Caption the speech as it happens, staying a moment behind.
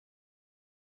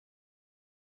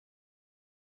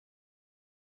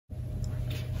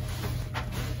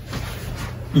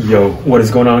Yo, what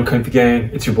is going on, Comfy Gang?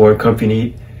 It's your boy Comfy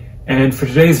NEET, and for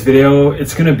today's video,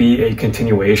 it's going to be a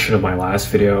continuation of my last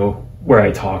video where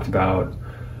I talked about,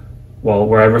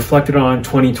 where I reflected on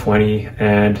 2020,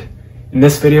 and in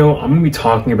this video, I'm going to be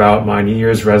talking about my New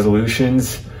Year's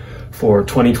resolutions for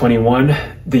 2021,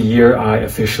 the year I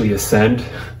officially ascend,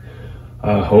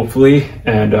 hopefully,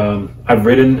 and I've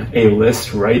written a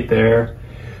list right there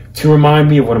to remind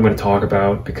me of what I'm going to talk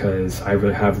about because I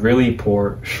have really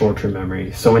poor short-term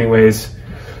memory. So anyways,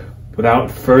 without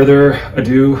further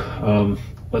ado,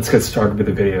 let's get started with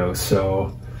the video.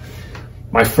 So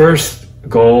my first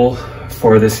goal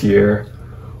for this year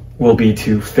will be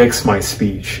to fix my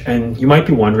speech. And you might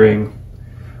be wondering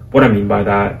what I mean by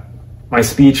that. My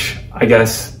speech, I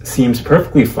guess, seems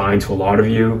perfectly fine to a lot of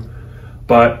you,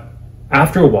 but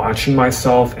after watching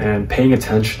myself and paying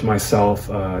attention to myself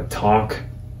talk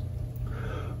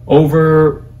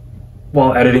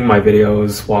while editing my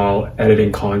videos, while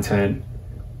editing content,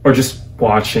 or just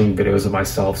watching videos of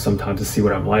myself sometimes to see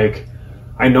what I'm like,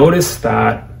 I noticed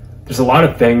that there's a lot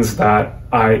of things that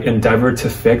I endeavored to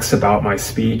fix about my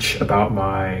speech, about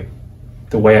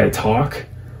the way I talk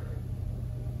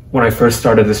when I first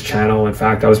started this channel. In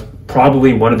fact, that was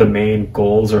probably one of the main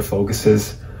goals or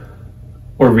focuses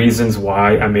or reasons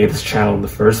why I made this channel in the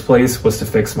first place, was to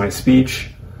fix my speech.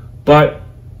 But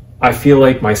I feel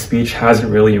like my speech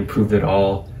hasn't really improved at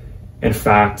all. In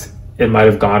fact, it might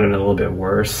have gotten a little bit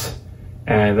worse.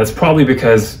 And that's probably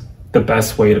because the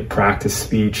best way to practice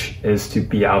speech is to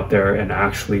be out there and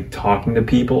actually talking to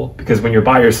people. Because when you're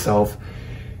by yourself,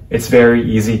 it's very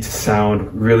easy to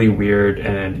sound really weird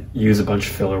and use a bunch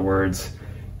of filler words.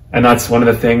 And that's one of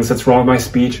the things that's wrong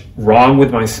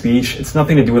with my speech. It's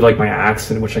nothing to do with like my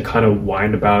accent, which I kind of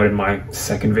whined about in my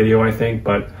second video, I think.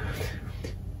 But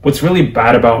what's really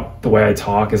bad about the way I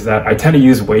talk is that I tend to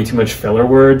use way too much filler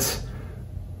words.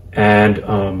 And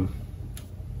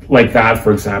like that,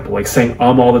 for example, like saying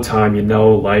all the time,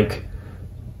 like,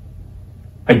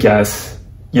 I guess,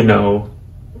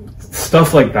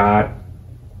 stuff like that.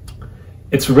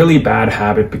 It's a really bad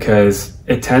habit because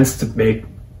it tends to make,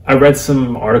 I read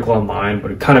some article online, but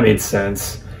it kind of made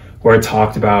sense, where it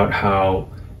talked about how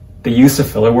the use of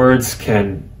filler words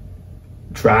can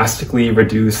drastically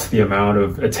reduce the amount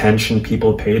of attention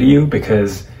people pay to you,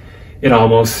 because it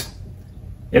almost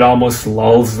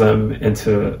lulls them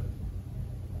into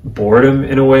boredom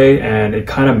in a way, and it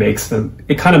kind of makes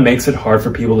it hard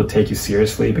for people to take you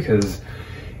seriously, because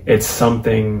it's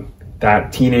something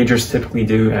that teenagers typically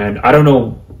do. And I don't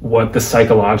know what the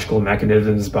psychological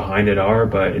mechanisms behind it are,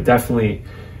 but it definitely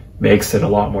makes it a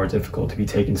lot more difficult to be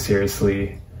taken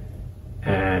seriously.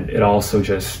 And it also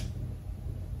just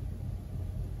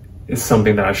is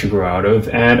something that I should grow out of.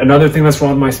 And another thing that's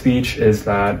wrong with my speech is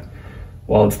that,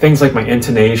 things like my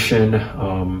intonation,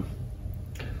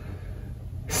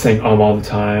 saying all the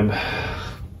time,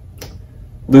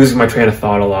 losing my train of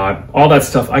thought a lot, all that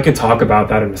stuff. I could talk about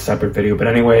that in a separate video, but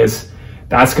anyways,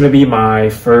 that's going to be my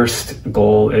first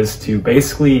goal, is to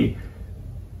basically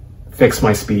fix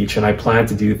my speech. And I plan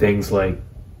to do things like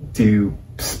do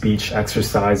speech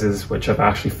exercises, which I've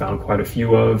actually found quite a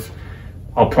few of.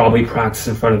 I'll probably practice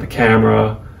in front of the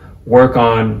camera, work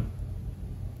on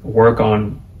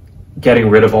getting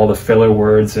rid of all the filler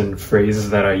words and phrases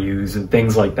that I use and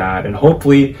things like that. And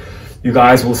hopefully you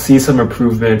guys will see some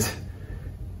improvement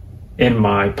in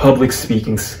my public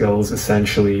speaking skills,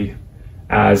 essentially,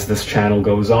 as this channel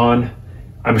goes on.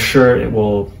 I'm sure it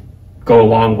will go a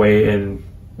long way in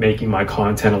making my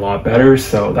content a lot better.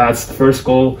 So that's the first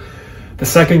goal. The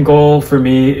second goal for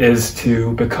me is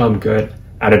to become good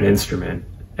at an instrument.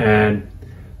 And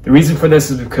the reason for this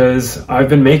is because I've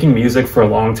been making music for a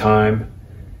long time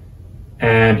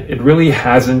and it really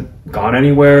hasn't gone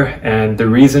anywhere. And the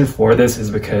reason for this is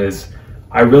because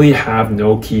I really have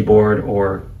no keyboard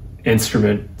or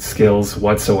instrument skills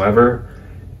whatsoever.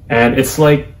 And it's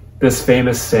like this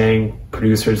famous saying,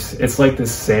 it's like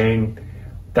this saying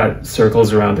that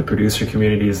circles around the producer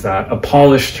community, is that a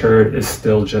polished turd is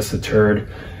still just a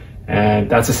turd. And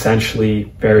that's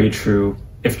essentially very true.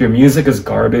 If your music is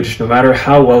garbage, no matter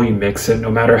how well you mix it, no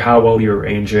matter how well you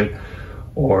arrange it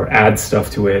or add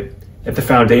stuff to it, if the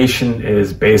foundation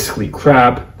is basically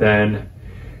crap, then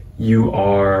you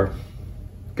are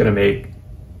gonna make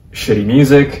shitty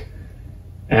music.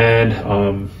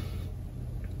 And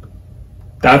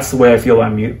that's the way I feel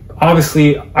about music.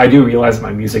 Obviously, I do realize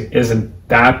my music isn't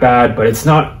that bad, but it's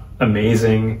not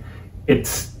amazing.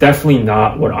 It's definitely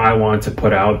not what I want to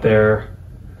put out there.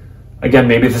 Again,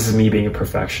 maybe this is me being a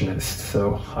perfectionist,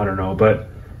 so I don't know, but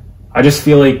I just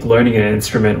feel like learning an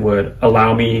instrument would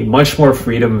allow me much more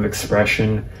freedom of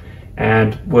expression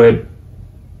and would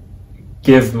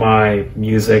give my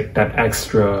music that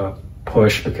extra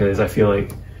push, because I feel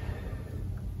like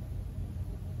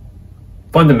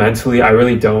fundamentally I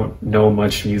really don't know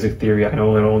much music theory. I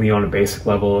know it only on a basic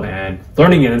level, and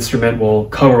learning an instrument will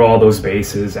cover all those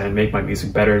bases and make my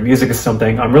music better. Music is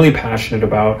something I'm really passionate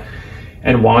about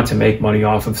and want to make money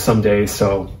off of someday,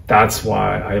 so that's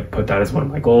why I put that as one of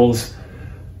my goals.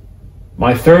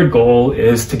 My third goal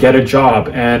is to get a job,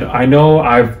 and I know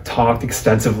I've talked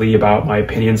extensively about my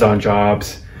opinions on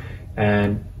jobs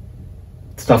and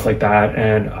stuff like that,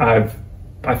 and I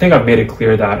think I've made it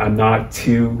clear that I'm not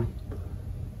too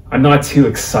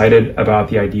excited about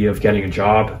the idea of getting a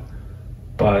job.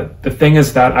 But the thing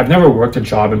is that I've never worked a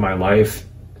job in my life,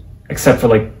 except for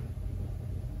like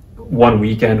one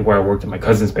weekend where I worked at my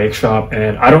cousin's bake shop,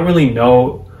 and I don't really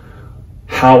know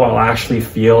how I'll actually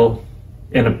feel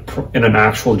in an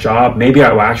actual job. Maybe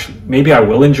I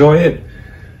will enjoy it.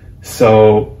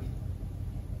 So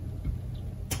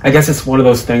I guess it's one of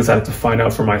those things I have to find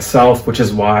out for myself, which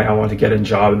is why I want to get a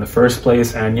job in the first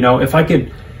place. And you know, if I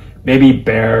could maybe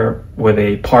bear with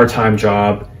a part-time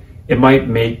job, it might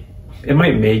make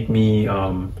me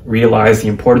realize the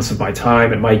importance of my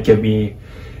time. It might give me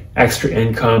extra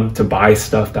income to buy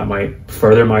stuff that might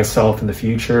further myself in the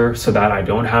future, so that I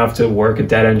don't have to work a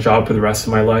dead-end job for the rest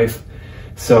of my life.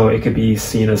 So it could be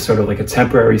seen as sort of like a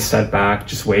temporary setback,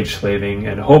 just wage slaving,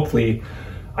 and hopefully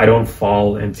I don't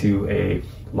fall into a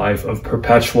life of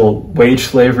perpetual wage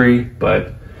slavery,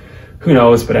 but who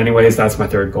knows. But anyways, that's my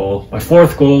third goal. My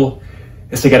fourth goal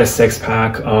is to get a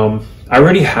 6-pack. I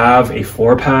already have a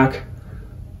 4-pack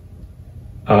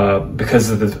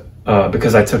because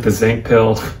I took the zinc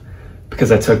pill,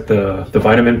 because I took the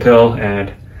vitamin pill,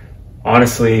 and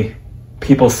honestly,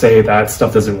 people say that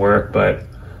stuff doesn't work, but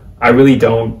I really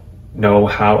don't know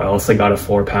how else I got a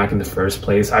 4-pack in the first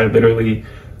place. I literally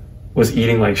was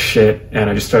eating like shit, and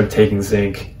I just started taking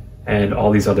zinc and all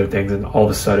these other things, and all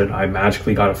of a sudden I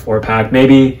magically got a 4-pack.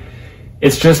 Maybe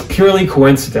it's just purely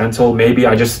coincidental. Maybe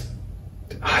I just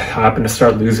happen to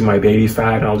start losing my baby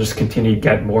fat, and I'll just continue to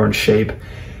get more in shape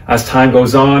as time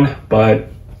goes on. But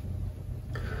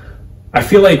I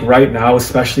feel like right now,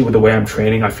 especially with the way I'm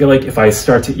training, I feel like if I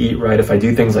start to eat right, if I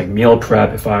do things like meal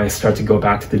prep, if I start to go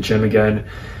back to the gym again,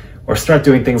 or start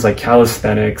doing things like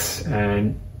calisthenics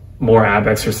and more ab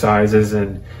exercises,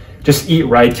 and just eat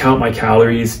right, count my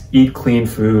calories, eat clean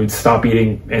food, stop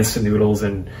eating instant noodles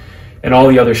and all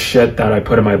the other shit that I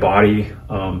put in my body,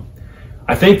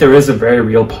 I think there is a very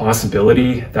real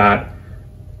possibility that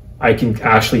I can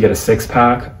actually get a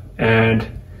 6-pack.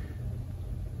 And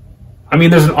I mean,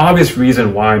 there's an obvious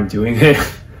reason why I'm doing it,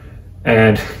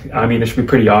 and I mean, it should be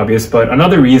pretty obvious, but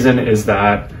another reason is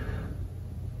that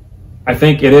I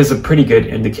think it is a pretty good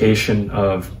indication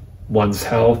of one's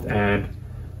health, and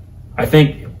I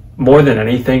think more than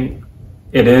anything,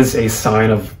 it is a sign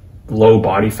of low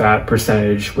body fat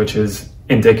percentage, which is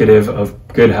indicative of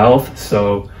good health.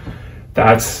 So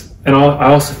that's, and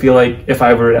I also feel like if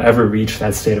I were to ever reach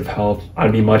that state of health,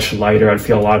 I'd be much lighter, I'd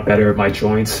feel a lot better, my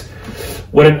joints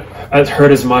wouldn't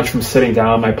hurt as much from sitting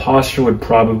down, my posture would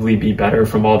probably be better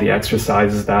from all the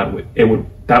exercises that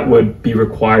would be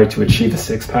required to achieve a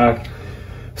 6-pack.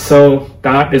 So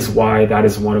that is why that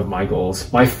is one of my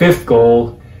goals. My 5th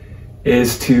goal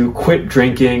is to quit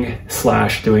drinking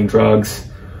 / doing drugs.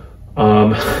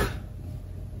 And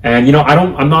you know,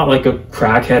 I'm not like a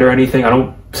crackhead or anything. I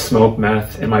don't smoke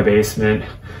meth in my basement.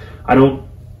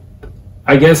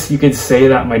 I guess you could say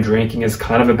that my drinking is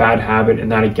kind of a bad habit,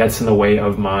 and that it gets in the way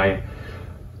of my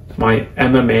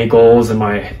MMA goals and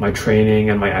my training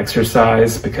and my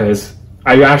exercise, because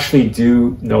I actually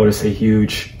do notice a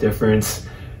huge difference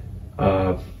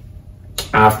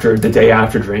after the day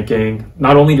after drinking.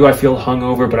 Not only do I feel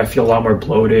hungover, but I feel a lot more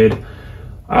bloated.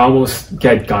 I almost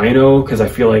get gyno because I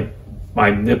feel like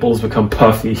my nipples become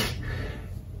puffy.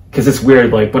 Because it's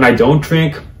weird, like when I don't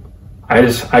drink, I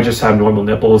just have normal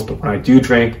nipples, but when I do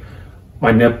drink,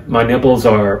 my nipples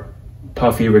are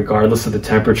puffy regardless of the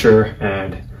temperature,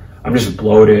 and I'm just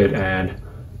bloated, and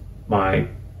I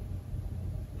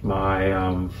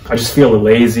just feel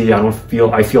lazy. I feel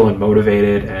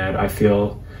unmotivated, and I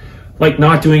feel like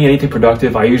not doing anything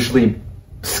productive. I usually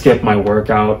skip my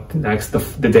workout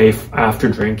the day after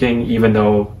drinking, even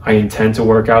though I intend to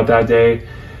work out that day,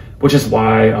 which is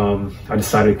why I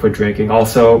decided to quit drinking.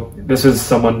 Also, this is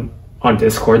someone on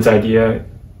Discord's idea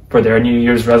for their New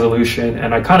Year's resolution,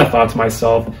 and I kind of thought to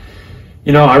myself,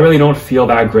 you know, I really don't feel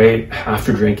that great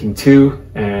after drinking too,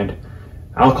 and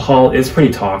alcohol is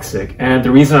pretty toxic. And the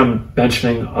reason I'm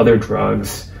mentioning other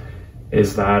drugs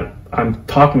is that I'm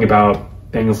talking about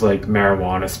things like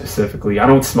marijuana specifically. I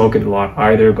don't smoke it a lot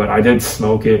either, but I did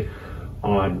smoke it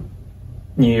on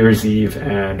New Year's Eve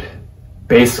and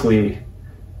basically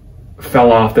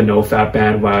fell off the no-fap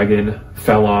bandwagon,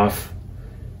 fell off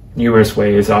numerous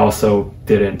ways. I also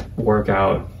didn't work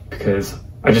out because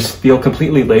I just feel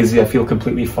completely lazy. I feel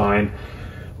completely fine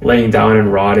laying down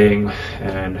and rotting,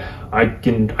 and I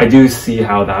do see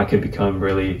how that could become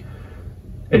really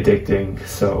addicting.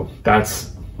 So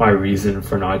that's my reason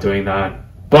for not doing that.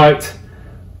 But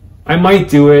I might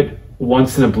do it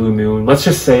once in a blue moon. Let's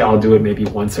just say I'll do it maybe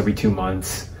once every 2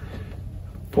 months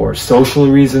for social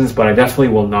reasons, but I definitely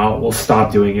will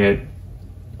stop doing it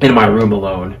in my room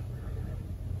alone.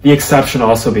 The exception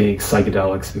also being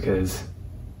psychedelics, because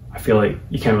I feel like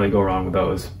you can't really go wrong with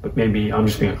those, but maybe I'm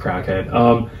just being a crackhead.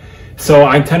 So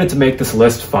I intended to make this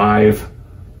list five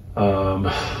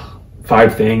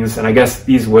things, and I guess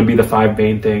these would be the 5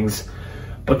 main things.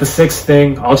 But the 6th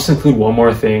thing, I'll just include one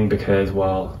more thing because,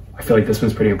 well, I feel like this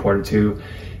one's pretty important too.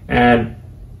 And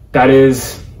that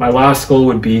is, my last goal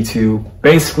would be to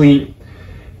basically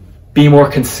be more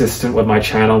consistent with my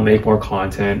channel, make more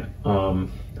content.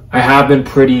 I have been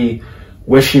pretty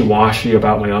wishy-washy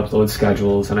about my upload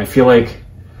schedules, and I feel like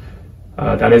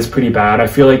that is pretty bad. I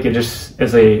feel like it just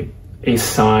is a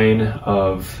sign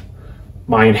of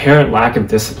my inherent lack of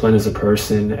discipline as a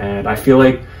person, and I feel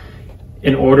like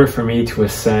in order for me to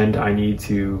ascend, I need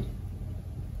to,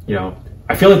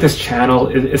 I feel like this channel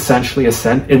essentially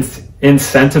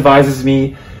incentivizes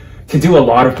me to do a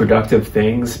lot of productive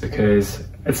things, because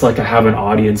it's like I have an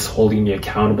audience holding me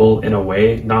accountable in a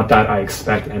way. Not that I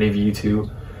expect any of you to,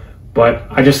 but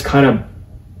I just kind of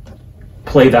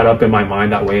play that up in my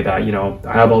mind that way, that,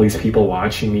 I have all these people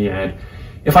watching me, and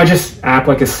if I just act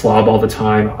like a slob all the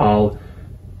time, I'll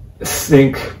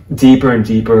sink deeper and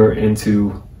deeper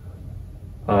into,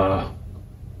 or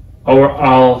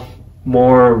I'll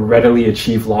more readily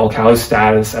achieve lolcow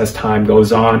status as time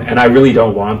goes on, and I really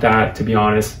don't want that, to be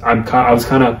honest. I was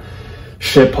kind of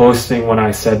shit posting when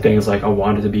I said things like I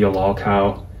wanted to be a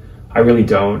lolcow. I really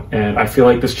don't, and I feel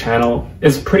like this channel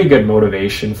is pretty good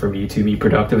motivation for me to be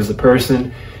productive as a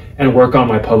person and work on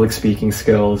my public speaking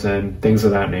skills and things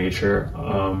of that nature.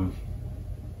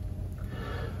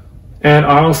 And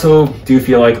I also do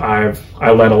feel like I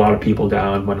let a lot of people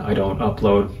down when I don't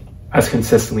upload as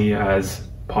consistently as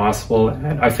possible,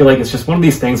 and I feel like it's just one of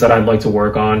these things that I'd like to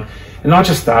work on. And not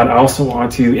just that, I also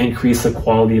want to increase the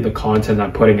quality of the content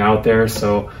I'm putting out there.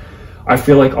 So I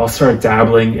feel like I'll start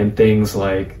dabbling in things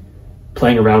like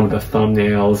playing around with the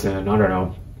thumbnails and, I don't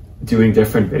know, doing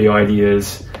different video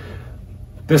ideas.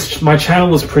 My channel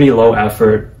was pretty low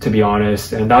effort, to be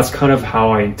honest, and that's kind of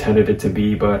how I intended it to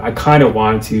be, but I kind of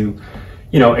want to,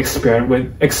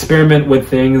 experiment with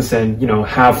things and,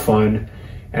 have fun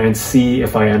and see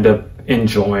if I end up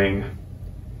enjoying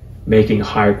making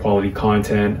higher quality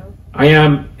content. I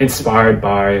am inspired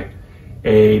by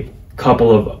a couple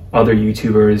of other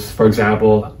YouTubers. For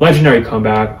example, Legendary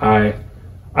Comeback.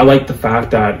 I like the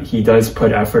fact that he does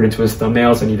put effort into his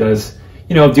thumbnails, and he does,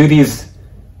 do these,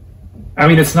 I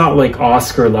mean, it's not like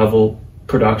Oscar level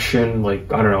production,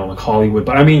 like, I don't know, like Hollywood,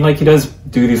 but I mean, like, he does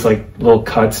do these like little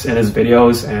cuts in his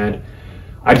videos, and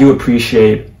I do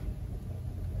appreciate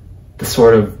the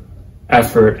sort of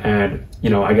effort and,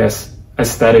 I guess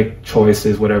aesthetic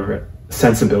choices, whatever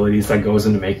sensibilities that goes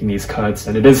into making these cuts.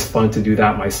 And it is fun to do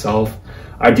that myself.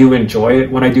 I do enjoy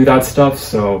it when I do that stuff.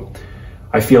 So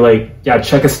I feel like, yeah,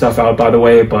 check his stuff out, by the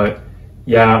way. But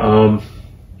yeah,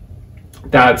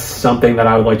 that's something that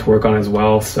I would like to work on as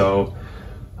well. So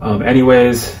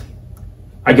anyways,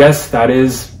 I guess that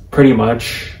is pretty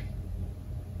much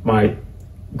my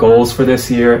goals for this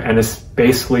year. And it's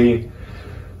basically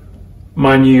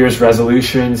my New Year's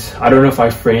resolutions. I don't know if I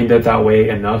framed it that way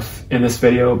enough in this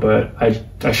video, but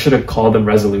I should have called them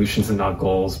resolutions and not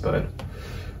goals, but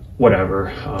whatever.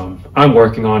 I'm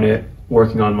working on it,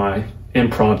 working on my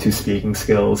impromptu speaking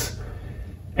skills.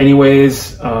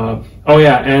 Anyways, oh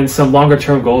yeah, and some longer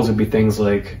term goals would be things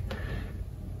like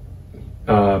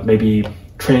maybe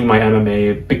training my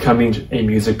MMA, becoming a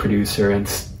music producer, and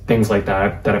things like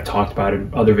that I've talked about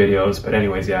in other videos. But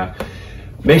anyways, yeah.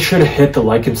 Make sure to hit the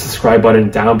like and subscribe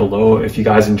button down below if you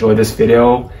guys enjoyed this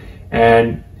video,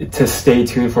 and to stay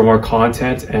tuned for more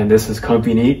content. And this is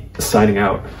Comfy Neat signing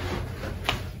out.